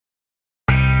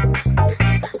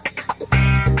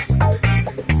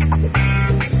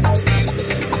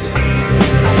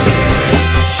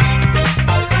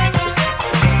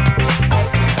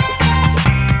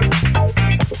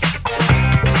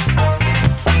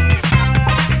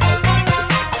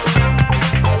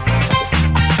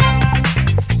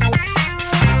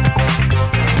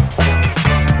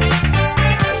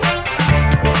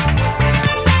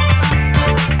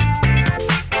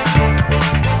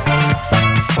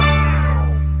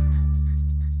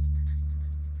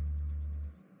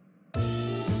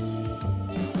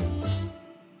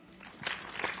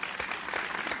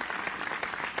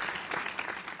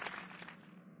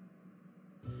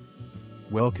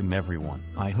Welcome everyone.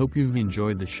 I hope you've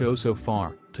enjoyed the show so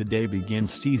far. Today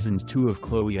begins Season 2 of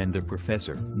Chloe and the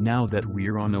Professor. Now that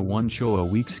we're on a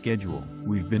one-show-a-week schedule,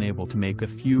 we've been able to make a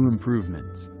few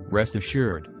improvements. Rest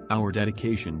assured, our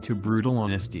dedication to brutal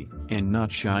honesty and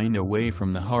not shying away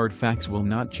from the hard facts will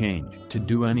not change. To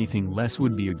do anything less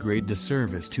would be a great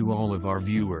disservice to all of our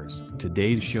viewers.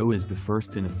 Today's show is the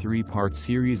first in a three-part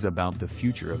series about the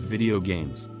future of video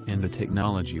games and the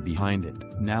technology behind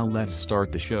it. Now let's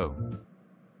start the show.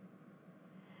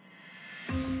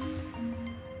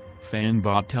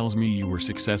 Fanbot tells me you were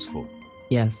successful.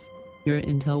 Yes. Your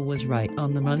intel was right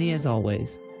on the money as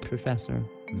always, Professor.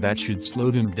 That should slow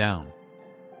them down.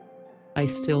 I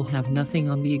still have nothing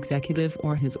on the executive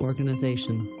or his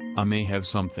organization. I may have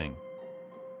something.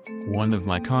 One of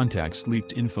my contacts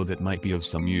leaked info that might be of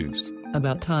some use.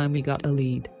 About time we got a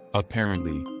lead.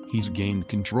 Apparently, he's gained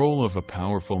control of a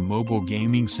powerful mobile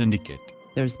gaming syndicate.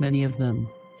 There's many of them.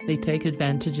 They take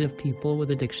advantage of people with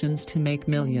addictions to make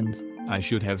millions. I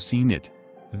should have seen it.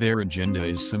 Their agenda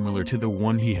is similar to the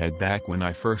one he had back when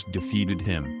I first defeated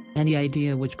him. Any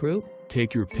idea which group?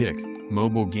 Take your pick.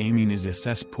 Mobile gaming is a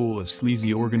cesspool of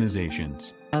sleazy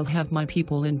organizations. I'll have my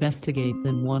people investigate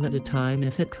them one at a time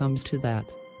if it comes to that.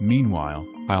 Meanwhile,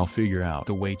 I'll figure out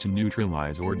a way to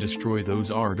neutralize or destroy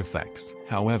those artifacts.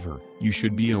 However, you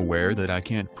should be aware that I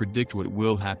can't predict what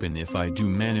will happen if I do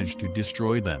manage to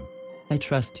destroy them. I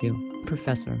trust you,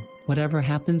 Professor. Whatever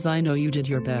happens, I know you did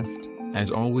your best. As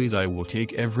always, I will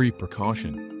take every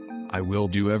precaution. I will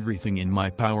do everything in my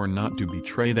power not to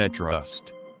betray that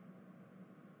trust.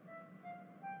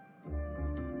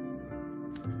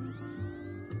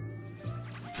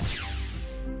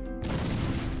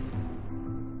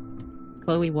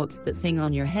 Chloe, what's the thing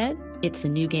on your head? It's a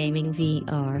new gaming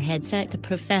VR headset the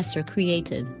professor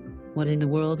created. What in the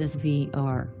world is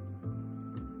VR?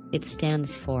 It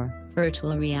stands for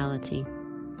virtual reality.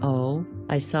 Oh,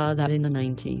 I saw that in the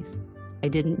 90s. I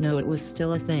didn't know it was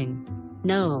still a thing.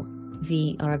 No,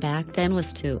 VR back then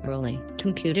was too early.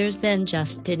 Computers then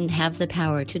just didn't have the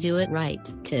power to do it right.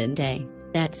 Today,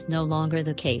 that's no longer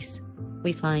the case.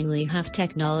 We finally have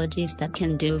technologies that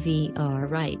can do VR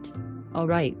right.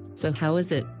 Alright, so how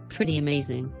is it? Pretty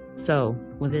amazing. So,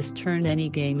 will this turn any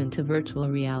game into virtual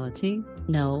reality?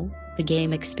 No, the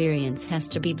game experience has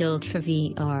to be built for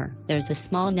VR. There's a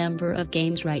small number of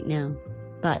games right now.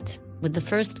 But, with the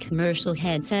first commercial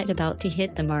headset about to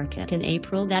hit the market in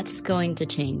April, that's going to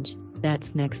change.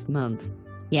 That's next month.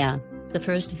 Yeah, the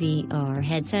first VR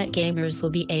headset gamers will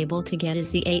be able to get is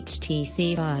the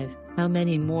HTC Vive. How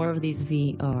many more of these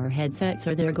VR headsets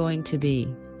are there going to be?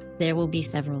 There will be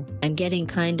several. I'm getting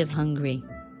kind of hungry.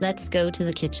 Let's go to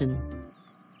the kitchen.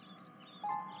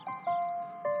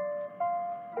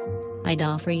 I'd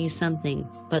offer you something,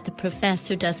 but the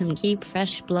professor doesn't keep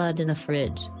fresh blood in the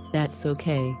fridge. That's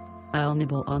okay. I'll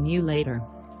nibble on you later.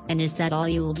 And is that all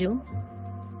you'll do?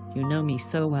 You know me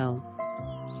so well.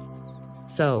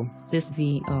 So, this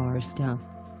VR stuff.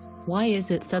 Why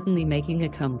is it suddenly making a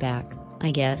comeback?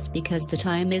 I guess because the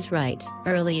time is right.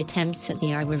 Early attempts at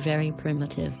VR were very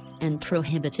primitive and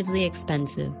prohibitively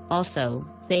expensive. Also,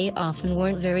 they often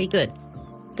weren't very good.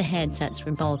 The headsets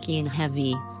were bulky and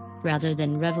heavy. Rather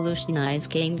than revolutionize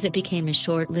games, it became a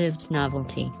short-lived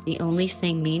novelty. The only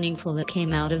thing meaningful that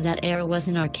came out of that era was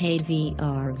an arcade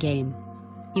VR game.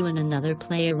 You and another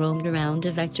player roamed around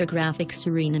a vector graphics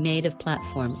arena made of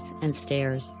platforms and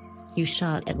stairs. You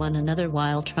shot at one another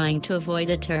while trying to avoid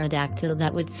a pterodactyl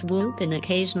that would swoop in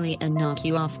occasionally and knock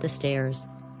you off the stairs.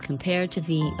 Compared to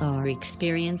VR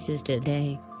experiences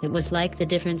today, it was like the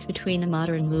difference between a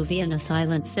modern movie and a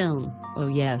silent film. Oh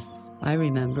yes, I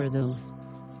remember those.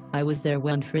 I was there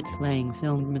when Fritz Lang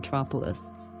filmed Metropolis.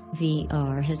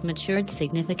 VR has matured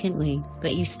significantly,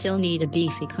 but you still need a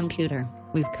beefy computer.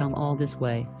 We've come all this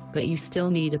way, but you still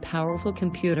need a powerful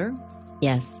computer?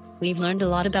 Yes, we've learned a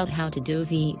lot about how to do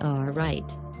VR right.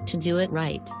 To do it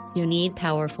right, you need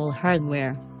powerful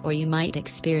hardware, or you might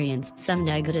experience some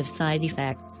negative side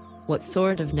effects. What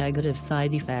sort of negative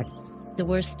side effects? The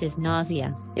worst is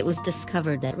nausea. It was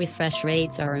discovered that refresh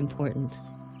rates are important.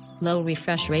 Low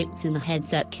refresh rates in the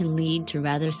headset can lead to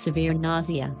rather severe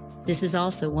nausea. This is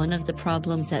also one of the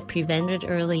problems that prevented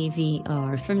early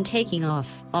VR from taking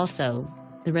off. Also,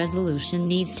 the resolution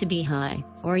needs to be high,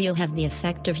 or you'll have the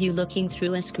effect of you looking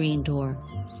through a screen door.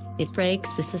 It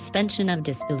breaks the suspension of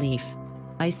disbelief.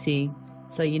 I see.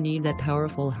 So you need that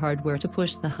powerful hardware to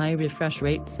push the high refresh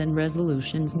rates and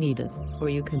resolutions needed, or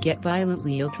you could get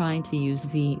violently ill trying to use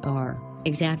VR.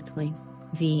 Exactly.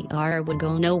 VR would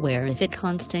go nowhere if it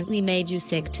constantly made you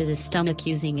sick to the stomach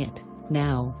using it.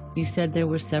 Now, you said there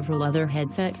were several other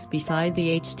headsets beside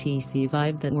the HTC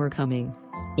Vive that were coming.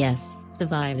 Yes, The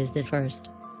Vive is the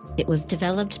first. It was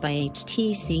developed by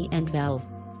HTC and Valve,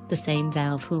 the same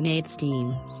Valve who made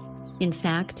Steam. In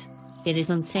fact, it is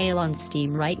on sale on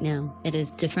Steam right now. It is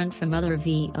different from other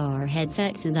VR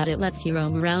headsets in that it lets you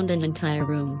roam around an entire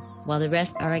room, while the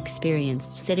rest are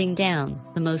experienced sitting down.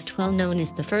 The most well-known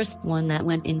is the first one that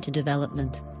went into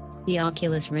development, the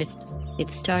Oculus Rift. It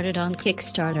started on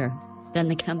Kickstarter, then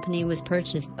the company was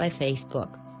purchased by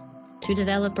Facebook. 2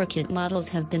 developer kit models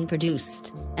have been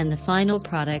produced, and the final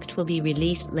product will be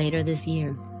released later this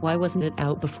year. Why wasn't it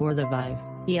out before the Vive?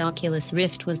 The Oculus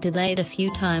Rift was delayed a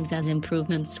few times as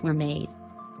improvements were made.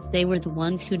 They were the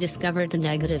ones who discovered the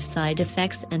negative side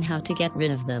effects and how to get rid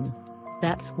of them.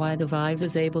 That's why the Vive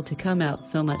was able to come out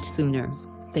so much sooner.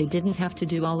 They didn't have to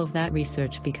do all of that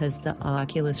research because the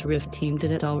Oculus Rift team did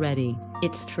it already.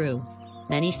 It's true.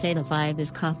 Many say the Vive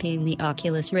is copying the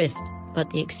Oculus Rift, but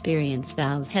the experience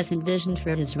Valve has envisioned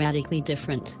for it is radically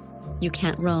different. You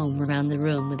can't roam around the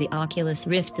room with the Oculus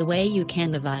Rift the way you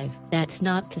can the Vive. That's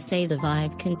not to say the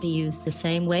Vive can be used the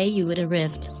same way you would a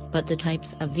Rift, but the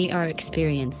types of VR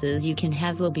experiences you can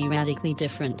have will be radically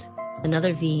different.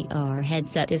 Another VR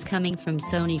headset is coming from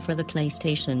Sony for the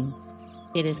PlayStation.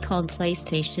 It is called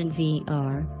PlayStation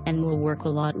VR, and will work a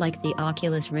lot like the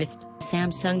Oculus Rift.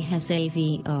 Samsung has a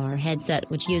VR headset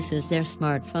which uses their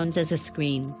smartphones as a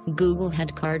screen. Google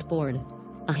had Cardboard,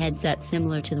 a headset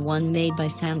similar to the one made by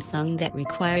Samsung that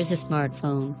requires a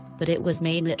smartphone, but it was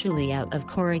made literally out of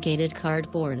corrugated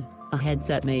cardboard. A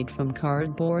headset made from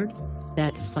cardboard?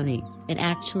 That's funny. It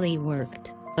actually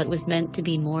worked, but was meant to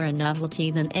be more a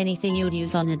novelty than anything you'd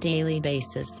use on a daily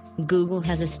basis. Google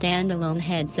has a standalone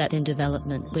headset in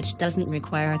development which doesn't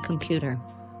require a computer.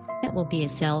 It will be a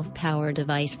self-powered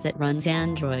device that runs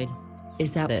Android.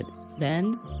 Is that it,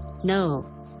 then? No.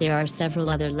 There are several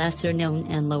other lesser-known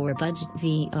and lower-budget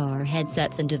VR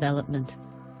headsets in development.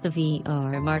 The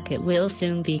VR market will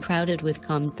soon be crowded with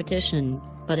competition,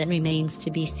 but it remains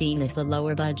to be seen if the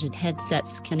lower-budget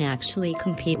headsets can actually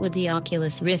compete with the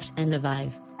Oculus Rift and the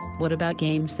Vive. What about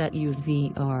games that use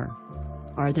VR?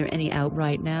 Are there any out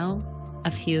right now?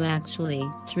 A few actually.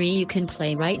 3 you can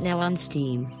play right now on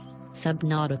Steam.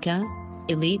 Subnautica,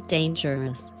 Elite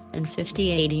Dangerous, and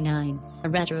 5089, a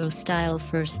retro-style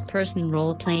first-person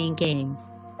role-playing game.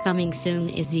 Coming soon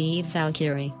is Eve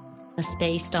Valkyrie, a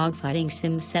space dogfighting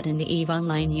sim set in the EVE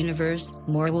Online universe.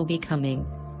 More will be coming.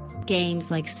 Games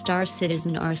like Star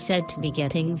Citizen are said to be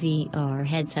getting VR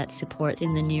headset support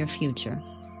in the near future.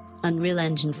 Unreal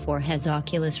Engine 4 has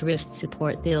Oculus Rift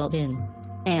support built in.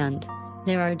 And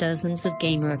there are dozens of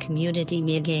gamer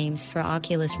community games for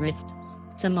Oculus Rift.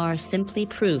 Some are simply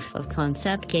proof of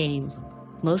concept games.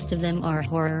 Most of them are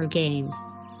horror games.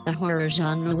 The horror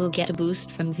genre will get a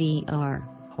boost from VR.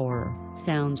 Horror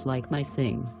sounds like my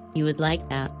thing. You would like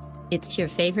that. It's your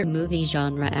favorite movie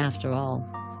genre after all.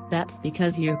 That's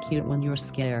because you're cute when you're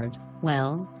scared.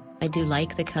 Well, I do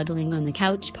like the cuddling on the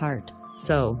couch part.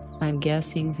 So, I'm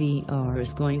guessing VR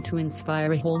is going to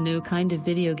inspire a whole new kind of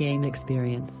video game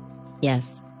experience.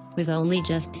 Yes. We've only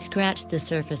just scratched the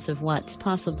surface of what's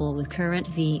possible with current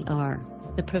VR.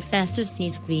 The professor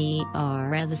sees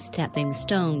VR as a stepping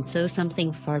stone, so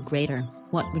something far greater.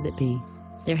 What would it be?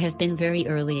 There have been very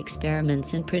early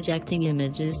experiments in projecting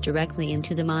images directly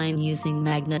into the mind using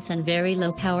magnets and very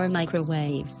low-power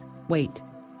microwaves. Wait,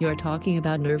 you're talking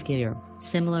about nerve gear?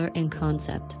 Similar in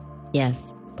concept.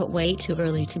 Yes, but way too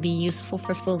early to be useful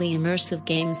for fully immersive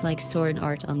games like Sword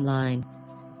Art Online.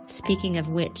 Speaking of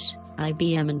which,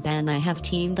 IBM and Bandai have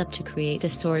teamed up to create a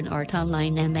Sword Art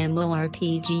Online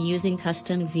MMORPG using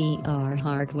custom VR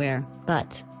hardware.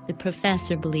 But the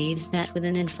professor believes that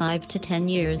within 5 to 10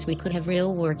 years we could have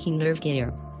real working nerve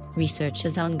gear. Research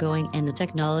is ongoing and the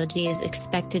technology is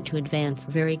expected to advance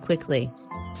very quickly.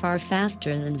 Far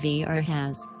faster than VR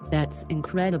has. That's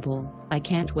incredible. I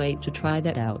can't wait to try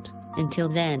that out. Until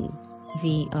then,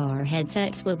 VR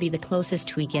headsets will be the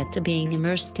closest we get to being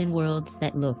immersed in worlds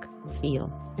that look,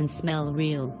 feel, and smell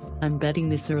real. I'm betting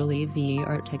this early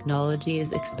VR technology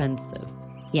is expensive.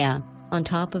 Yeah, on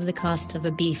top of the cost of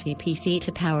a beefy PC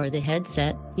to power the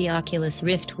headset, the Oculus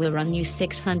Rift will run you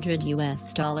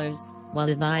 $600, while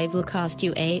the Vive will cost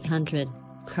you $800.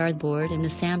 Cardboard and the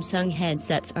Samsung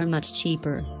headsets are much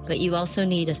cheaper, but you also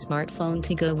need a smartphone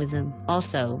to go with them.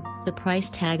 Also, the price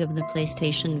tag of the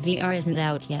PlayStation VR isn't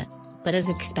out yet, but is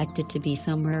expected to be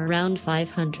somewhere around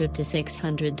 $500 to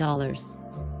 $600.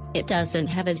 It doesn't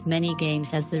have as many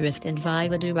games as the Rift and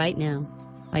Vive do right now.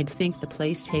 I'd think the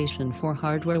PlayStation 4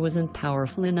 hardware wasn't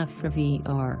powerful enough for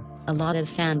VR. A lot of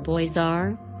fanboys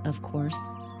are, of course,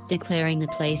 declaring the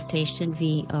PlayStation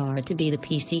VR to be the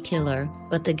PC killer,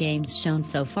 but the games shown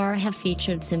so far have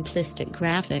featured simplistic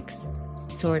graphics.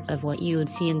 Sort of what you'd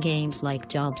see in games like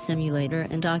Job Simulator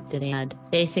and Octodad.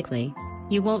 Basically,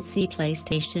 you won't see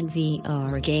PlayStation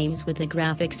VR games with the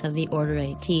graphics of the Order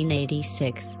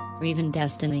 1886, or even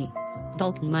Destiny.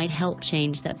 Vulkan might help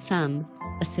change that some,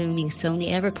 assuming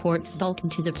Sony ever ports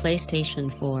Vulkan to the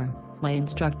PlayStation 4. My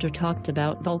instructor talked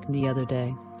about Vulkan the other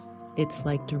day. It's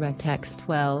like DirectX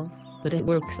 12, but it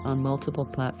works on multiple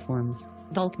platforms.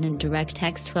 Vulkan and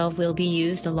DirectX 12 will be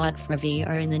used a lot for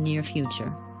VR in the near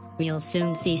future. We'll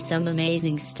soon see some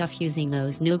amazing stuff using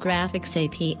those new graphics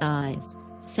APIs.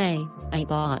 Say, I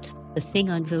bought the thing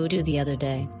on Voodoo the other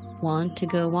day. Want to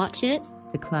go watch it?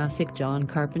 The classic John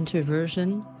Carpenter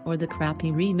version, or the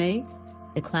crappy remake?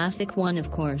 The classic one, of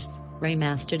course,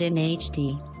 remastered in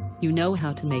HD. You know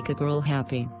how to make a girl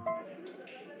happy.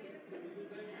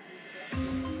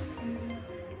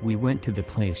 We went to the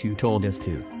place you told us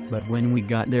to, but when we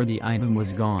got there the item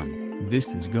was gone.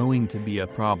 This is going to be a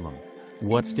problem.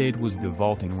 What state was the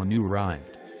vault in when you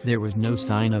arrived? There was no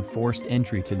sign of forced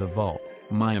entry to the vault.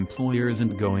 My employer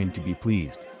isn't going to be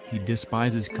pleased. He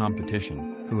despises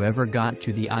competition. Whoever got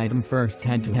to the item first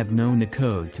had to have known the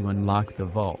code to unlock the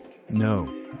vault. No,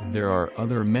 there are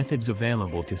other methods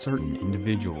available to certain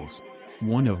individuals.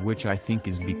 One of which I think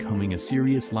is becoming a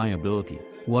serious liability.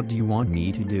 What do you want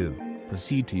me to do?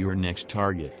 Proceed to your next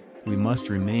target. We must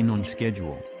remain on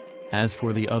schedule. As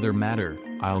for the other matter,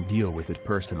 I'll deal with it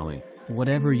personally.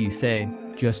 Whatever you say,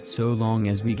 just so long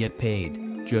as we get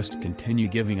paid. Just continue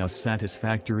giving us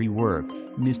satisfactory work,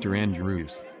 Mr.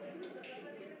 Andrews.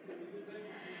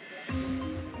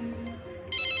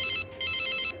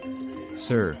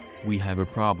 Sir, we have a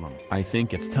problem. I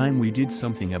think it's time we did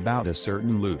something about a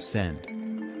certain loose end.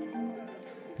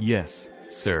 Yes,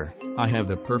 sir, I have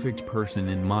the perfect person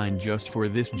in mind just for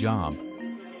this job.